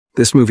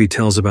This movie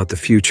tells about the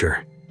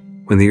future,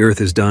 when the Earth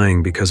is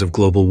dying because of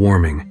global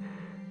warming.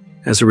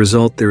 As a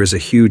result, there is a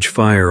huge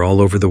fire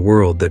all over the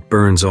world that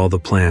burns all the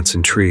plants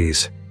and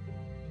trees.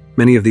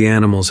 Many of the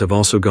animals have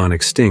also gone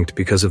extinct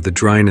because of the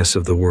dryness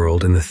of the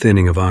world and the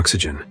thinning of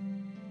oxygen.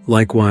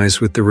 Likewise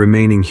with the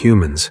remaining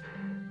humans,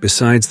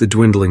 besides the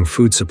dwindling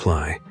food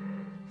supply,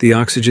 the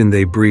oxygen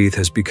they breathe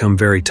has become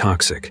very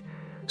toxic,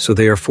 so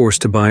they are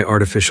forced to buy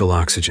artificial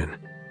oxygen.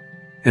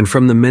 And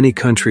from the many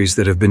countries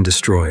that have been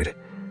destroyed,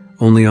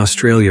 only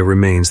Australia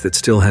remains that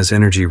still has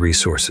energy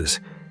resources.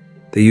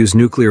 They use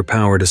nuclear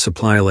power to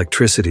supply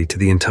electricity to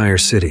the entire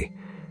city.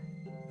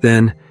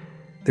 Then,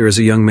 there is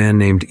a young man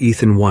named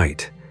Ethan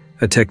White,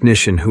 a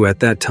technician who at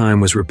that time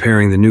was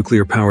repairing the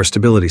nuclear power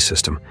stability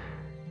system.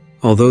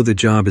 Although the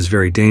job is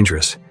very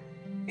dangerous,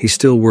 he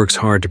still works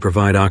hard to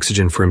provide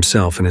oxygen for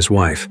himself and his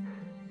wife,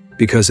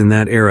 because in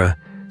that era,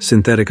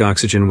 synthetic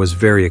oxygen was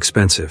very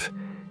expensive,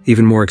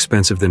 even more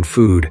expensive than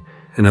food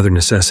and other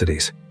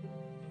necessities.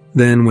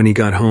 Then, when he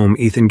got home,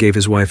 Ethan gave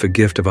his wife a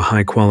gift of a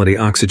high-quality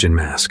oxygen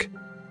mask.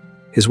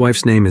 His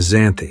wife's name is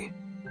Xanthi.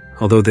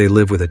 Although they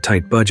live with a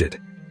tight budget,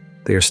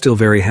 they are still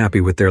very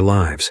happy with their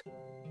lives.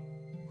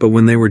 But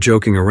when they were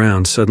joking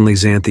around, suddenly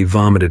Xanthi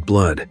vomited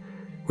blood,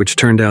 which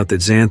turned out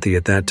that Xanthi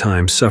at that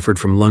time suffered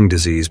from lung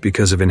disease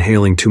because of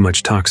inhaling too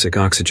much toxic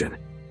oxygen.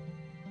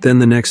 Then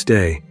the next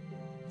day,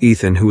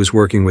 Ethan, who was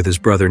working with his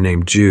brother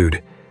named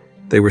Jude,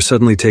 they were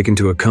suddenly taken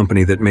to a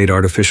company that made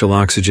artificial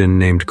oxygen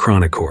named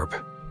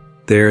Chronocorp.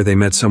 There, they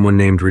met someone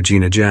named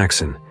Regina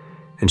Jackson,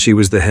 and she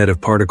was the head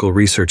of particle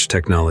research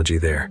technology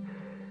there.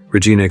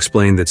 Regina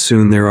explained that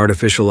soon their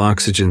artificial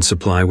oxygen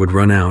supply would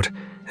run out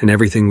and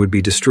everything would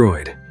be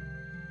destroyed.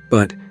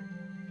 But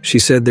she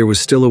said there was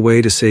still a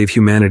way to save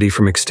humanity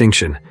from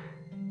extinction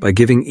by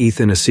giving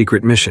Ethan a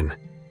secret mission,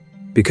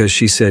 because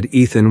she said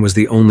Ethan was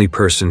the only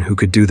person who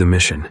could do the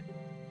mission.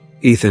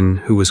 Ethan,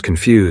 who was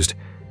confused,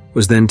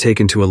 was then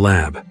taken to a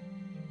lab,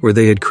 where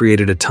they had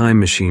created a time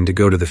machine to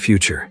go to the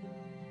future.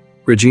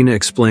 Regina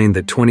explained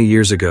that 20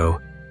 years ago,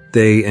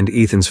 they and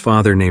Ethan's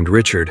father named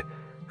Richard,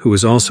 who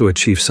was also a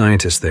chief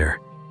scientist there,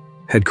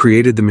 had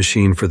created the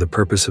machine for the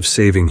purpose of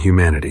saving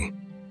humanity.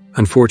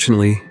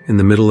 Unfortunately, in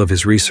the middle of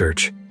his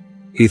research,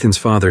 Ethan's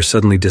father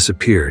suddenly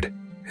disappeared,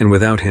 and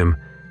without him,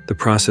 the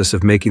process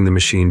of making the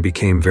machine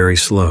became very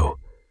slow,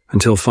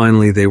 until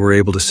finally they were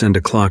able to send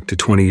a clock to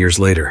 20 years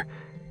later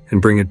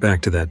and bring it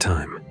back to that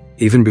time.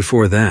 Even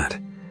before that,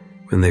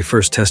 when they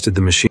first tested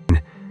the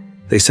machine,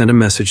 they sent a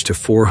message to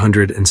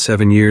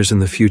 407 years in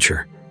the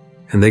future,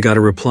 and they got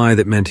a reply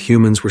that meant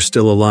humans were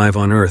still alive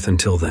on Earth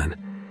until then.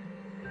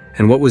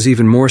 And what was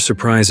even more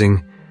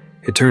surprising,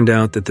 it turned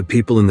out that the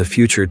people in the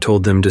future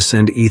told them to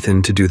send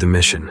Ethan to do the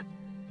mission.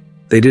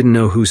 They didn't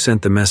know who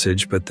sent the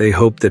message, but they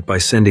hoped that by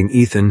sending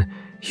Ethan,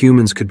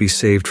 humans could be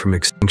saved from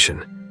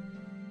extinction.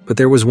 But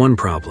there was one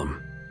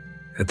problem.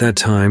 At that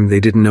time, they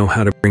didn't know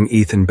how to bring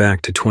Ethan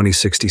back to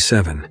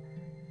 2067.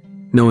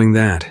 Knowing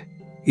that,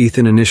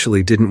 Ethan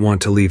initially didn't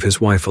want to leave his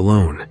wife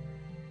alone.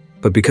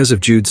 But because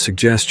of Jude's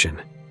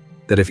suggestion,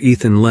 that if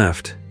Ethan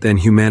left, then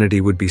humanity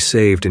would be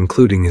saved,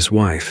 including his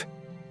wife,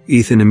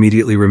 Ethan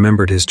immediately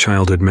remembered his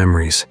childhood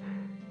memories.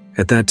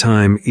 At that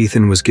time,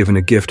 Ethan was given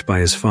a gift by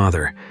his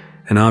father,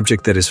 an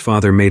object that his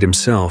father made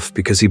himself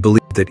because he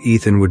believed that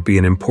Ethan would be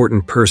an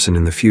important person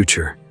in the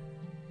future.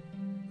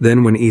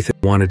 Then when Ethan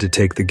wanted to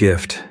take the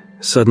gift,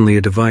 suddenly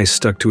a device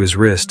stuck to his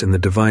wrist and the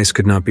device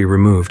could not be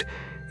removed,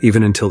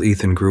 even until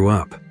Ethan grew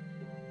up.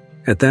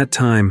 At that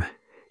time,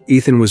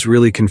 Ethan was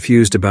really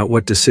confused about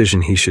what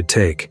decision he should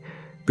take,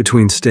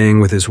 between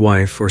staying with his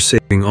wife or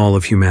saving all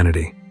of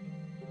humanity.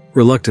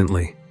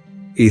 Reluctantly,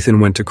 Ethan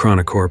went to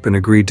Chronocorp and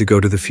agreed to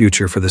go to the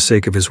future for the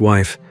sake of his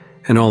wife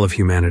and all of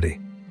humanity.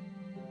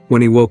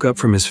 When he woke up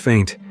from his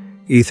faint,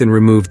 Ethan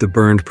removed the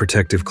burned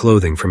protective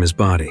clothing from his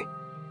body.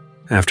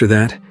 After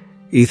that,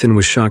 Ethan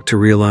was shocked to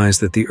realize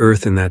that the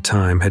earth in that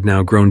time had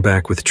now grown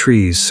back with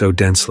trees so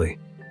densely.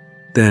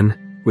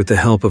 Then, with the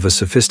help of a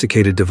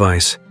sophisticated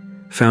device,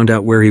 found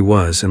out where he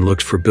was and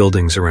looked for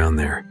buildings around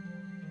there.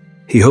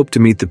 He hoped to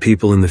meet the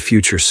people in the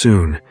future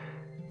soon,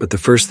 but the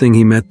first thing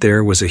he met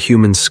there was a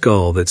human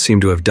skull that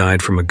seemed to have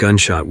died from a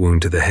gunshot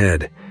wound to the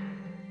head.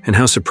 And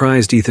how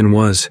surprised Ethan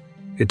was,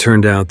 it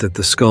turned out that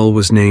the skull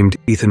was named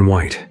Ethan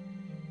White.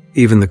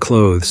 Even the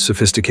clothes,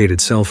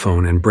 sophisticated cell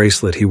phone, and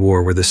bracelet he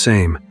wore were the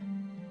same.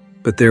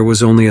 But there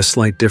was only a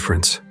slight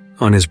difference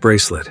on his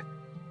bracelet.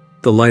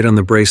 The light on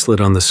the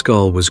bracelet on the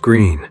skull was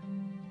green,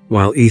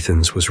 while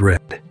Ethan's was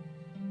red.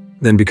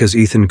 Then, because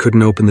Ethan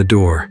couldn't open the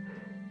door,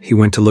 he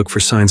went to look for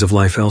signs of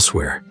life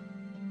elsewhere.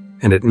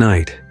 And at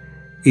night,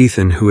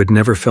 Ethan, who had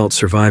never felt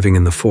surviving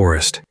in the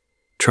forest,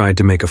 tried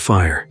to make a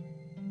fire.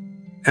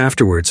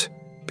 Afterwards,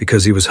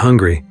 because he was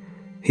hungry,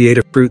 he ate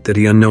a fruit that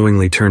he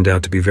unknowingly turned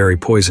out to be very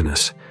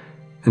poisonous,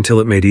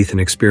 until it made Ethan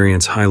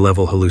experience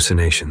high-level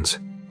hallucinations.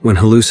 When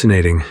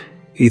hallucinating,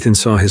 Ethan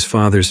saw his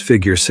father's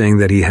figure saying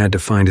that he had to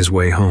find his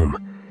way home.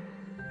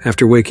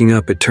 After waking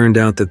up, it turned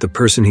out that the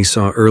person he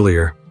saw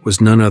earlier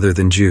was none other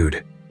than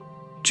Jude.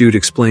 Jude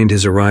explained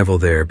his arrival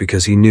there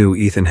because he knew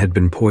Ethan had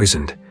been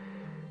poisoned.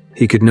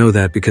 He could know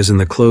that because in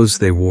the clothes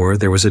they wore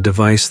there was a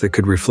device that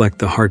could reflect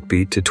the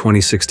heartbeat to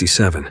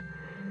 2067.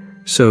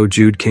 So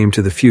Jude came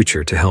to the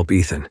future to help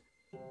Ethan.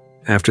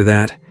 After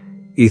that,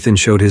 Ethan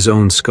showed his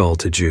own skull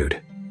to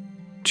Jude.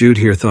 Jude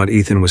here thought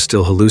Ethan was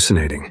still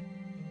hallucinating.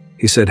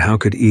 He said, how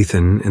could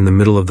Ethan in the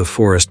middle of the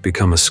forest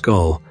become a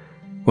skull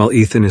while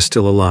Ethan is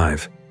still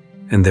alive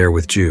and there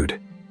with Jude?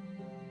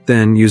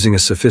 Then, using a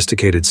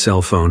sophisticated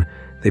cell phone,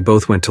 they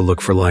both went to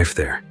look for life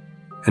there.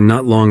 And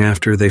not long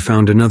after, they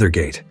found another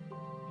gate.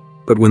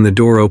 But when the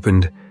door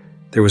opened,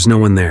 there was no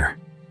one there.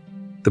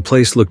 The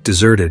place looked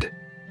deserted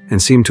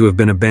and seemed to have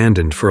been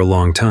abandoned for a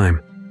long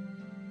time.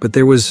 But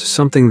there was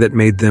something that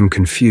made them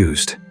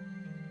confused.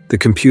 The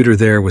computer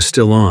there was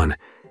still on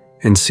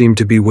and seemed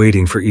to be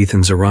waiting for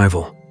Ethan's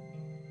arrival.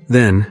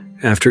 Then,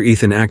 after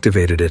Ethan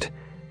activated it,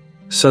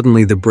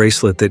 suddenly the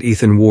bracelet that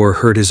Ethan wore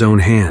hurt his own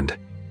hand.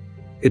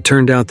 It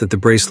turned out that the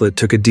bracelet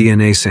took a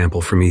DNA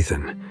sample from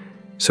Ethan,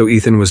 so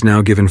Ethan was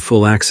now given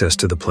full access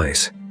to the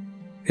place.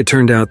 It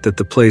turned out that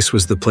the place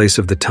was the place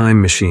of the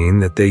time machine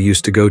that they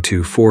used to go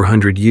to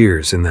 400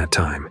 years in that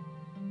time.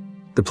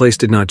 The place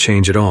did not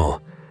change at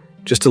all,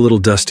 just a little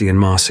dusty and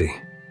mossy.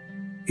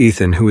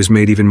 Ethan, who was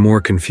made even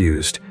more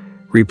confused,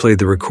 replayed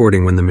the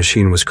recording when the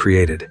machine was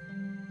created.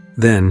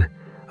 Then,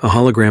 a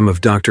hologram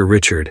of Dr.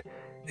 Richard,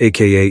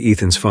 aka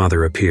Ethan's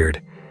father,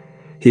 appeared.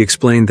 He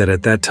explained that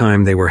at that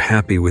time they were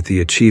happy with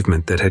the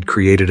achievement that had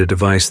created a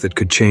device that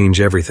could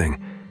change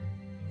everything.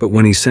 But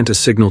when he sent a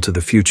signal to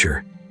the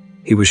future,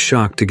 he was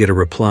shocked to get a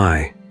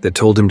reply that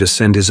told him to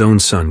send his own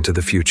son to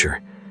the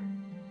future.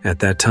 At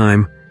that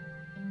time,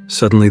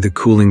 suddenly the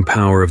cooling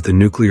power of the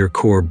nuclear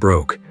core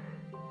broke,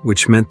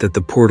 which meant that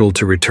the portal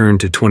to return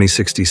to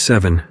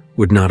 2067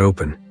 would not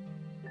open.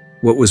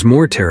 What was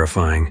more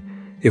terrifying,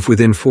 if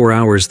within 4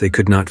 hours they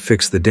could not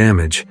fix the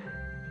damage,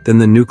 then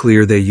the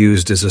nuclear they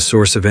used as a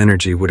source of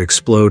energy would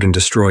explode and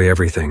destroy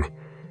everything.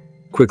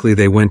 Quickly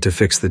they went to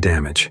fix the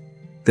damage.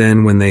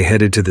 Then, when they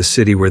headed to the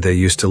city where they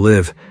used to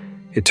live,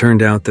 it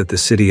turned out that the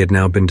city had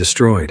now been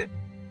destroyed.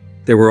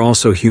 There were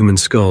also human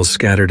skulls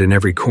scattered in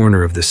every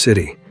corner of the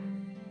city.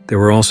 There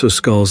were also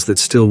skulls that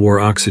still wore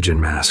oxygen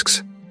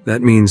masks.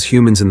 That means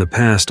humans in the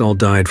past all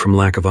died from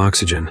lack of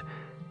oxygen.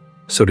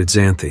 So did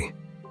Xanthi.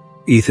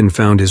 Ethan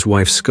found his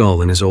wife's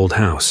skull in his old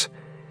house.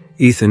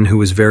 Ethan, who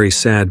was very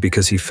sad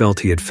because he felt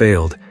he had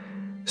failed,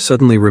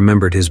 suddenly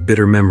remembered his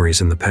bitter memories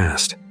in the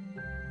past.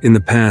 In the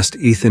past,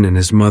 Ethan and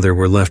his mother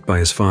were left by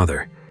his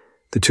father.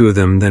 The two of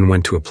them then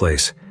went to a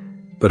place.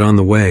 But on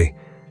the way,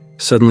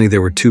 suddenly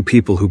there were two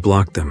people who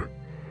blocked them.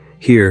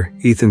 Here,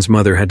 Ethan's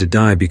mother had to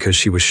die because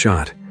she was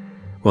shot,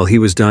 while he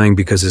was dying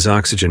because his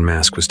oxygen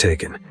mask was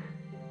taken.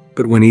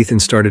 But when Ethan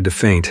started to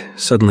faint,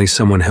 suddenly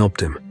someone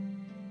helped him.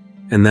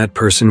 And that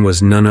person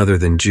was none other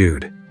than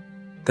Jude.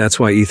 That's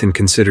why Ethan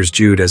considers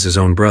Jude as his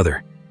own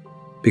brother,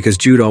 because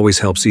Jude always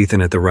helps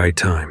Ethan at the right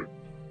time.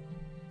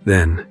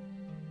 Then,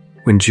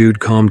 when Jude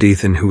calmed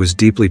Ethan, who was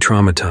deeply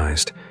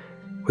traumatized,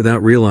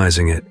 without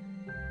realizing it,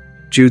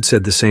 Jude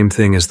said the same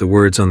thing as the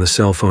words on the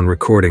cell phone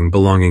recording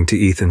belonging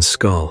to Ethan's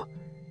skull,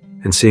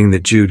 and seeing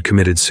that Jude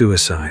committed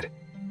suicide.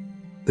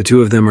 The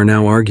two of them are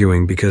now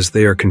arguing because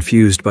they are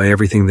confused by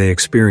everything they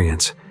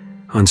experience,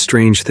 on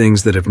strange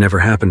things that have never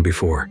happened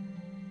before.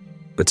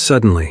 But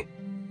suddenly,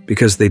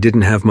 because they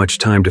didn't have much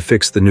time to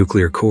fix the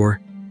nuclear core,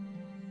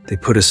 they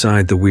put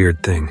aside the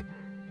weird thing.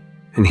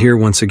 And here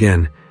once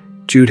again,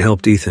 Jude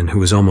helped Ethan, who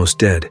was almost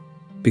dead,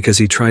 because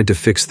he tried to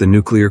fix the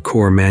nuclear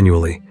core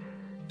manually,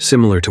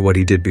 similar to what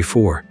he did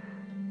before.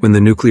 When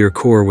the nuclear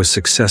core was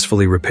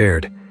successfully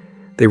repaired,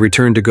 they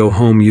returned to go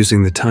home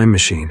using the time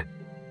machine.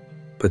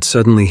 But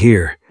suddenly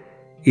here,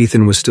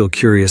 Ethan was still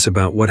curious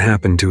about what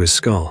happened to his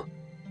skull.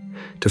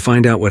 To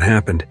find out what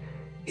happened,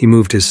 he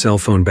moved his cell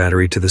phone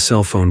battery to the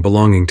cell phone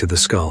belonging to the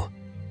skull,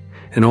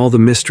 and all the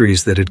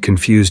mysteries that had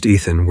confused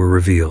Ethan were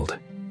revealed.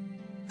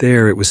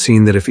 There it was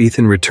seen that if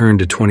Ethan returned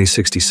to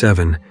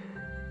 2067,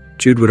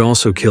 Jude would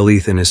also kill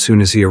Ethan as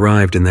soon as he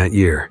arrived in that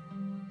year.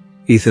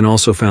 Ethan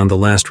also found the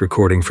last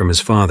recording from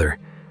his father,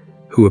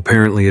 who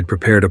apparently had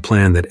prepared a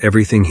plan that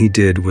everything he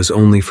did was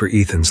only for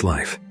Ethan's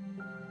life.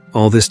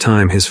 All this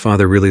time his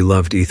father really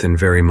loved Ethan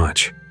very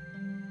much.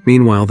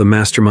 Meanwhile, the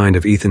mastermind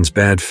of Ethan's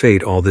bad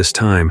fate all this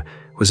time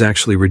was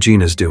actually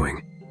Regina's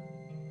doing.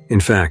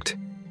 In fact,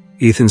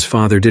 Ethan's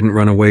father didn't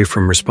run away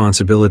from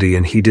responsibility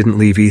and he didn't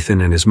leave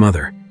Ethan and his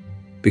mother,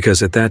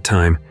 because at that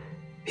time,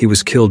 he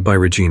was killed by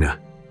Regina.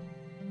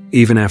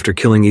 Even after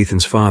killing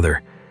Ethan's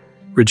father,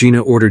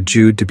 Regina ordered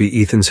Jude to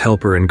be Ethan's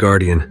helper and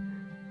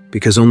guardian,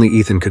 because only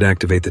Ethan could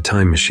activate the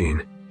time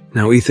machine.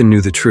 Now Ethan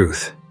knew the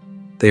truth.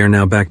 They are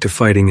now back to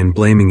fighting and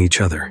blaming each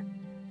other,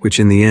 which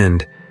in the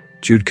end,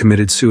 Jude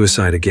committed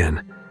suicide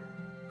again.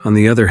 On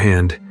the other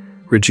hand,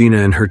 Regina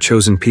and her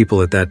chosen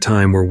people at that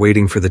time were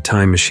waiting for the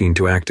time machine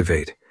to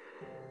activate.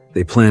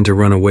 They planned to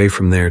run away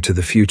from there to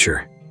the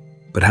future.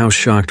 But how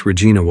shocked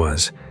Regina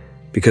was,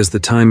 because the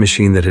time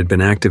machine that had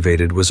been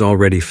activated was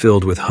already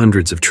filled with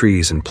hundreds of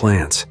trees and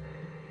plants.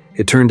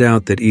 It turned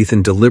out that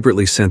Ethan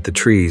deliberately sent the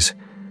trees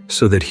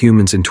so that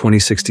humans in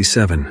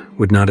 2067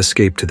 would not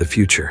escape to the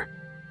future.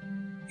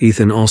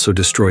 Ethan also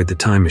destroyed the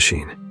time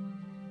machine.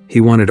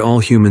 He wanted all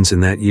humans in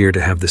that year to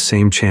have the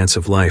same chance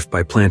of life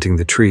by planting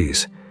the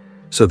trees,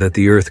 so that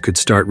the earth could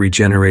start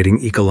regenerating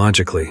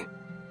ecologically,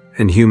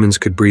 and humans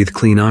could breathe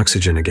clean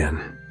oxygen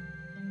again.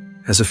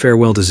 As a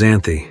farewell to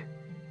Xanthi,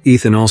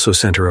 Ethan also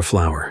sent her a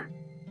flower.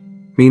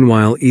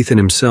 Meanwhile, Ethan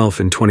himself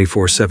in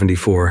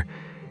 2474,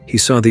 he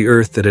saw the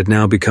earth that had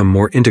now become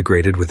more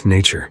integrated with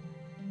nature.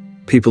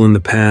 People in the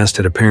past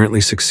had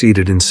apparently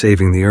succeeded in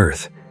saving the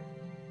earth.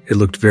 It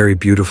looked very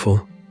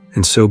beautiful,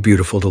 and so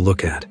beautiful to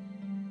look at.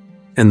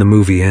 And the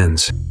movie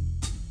ends.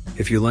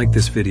 If you like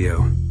this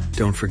video,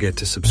 don't forget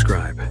to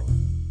subscribe.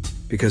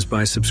 Because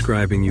by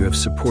subscribing you have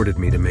supported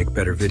me to make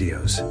better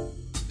videos.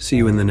 See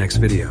you in the next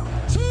video.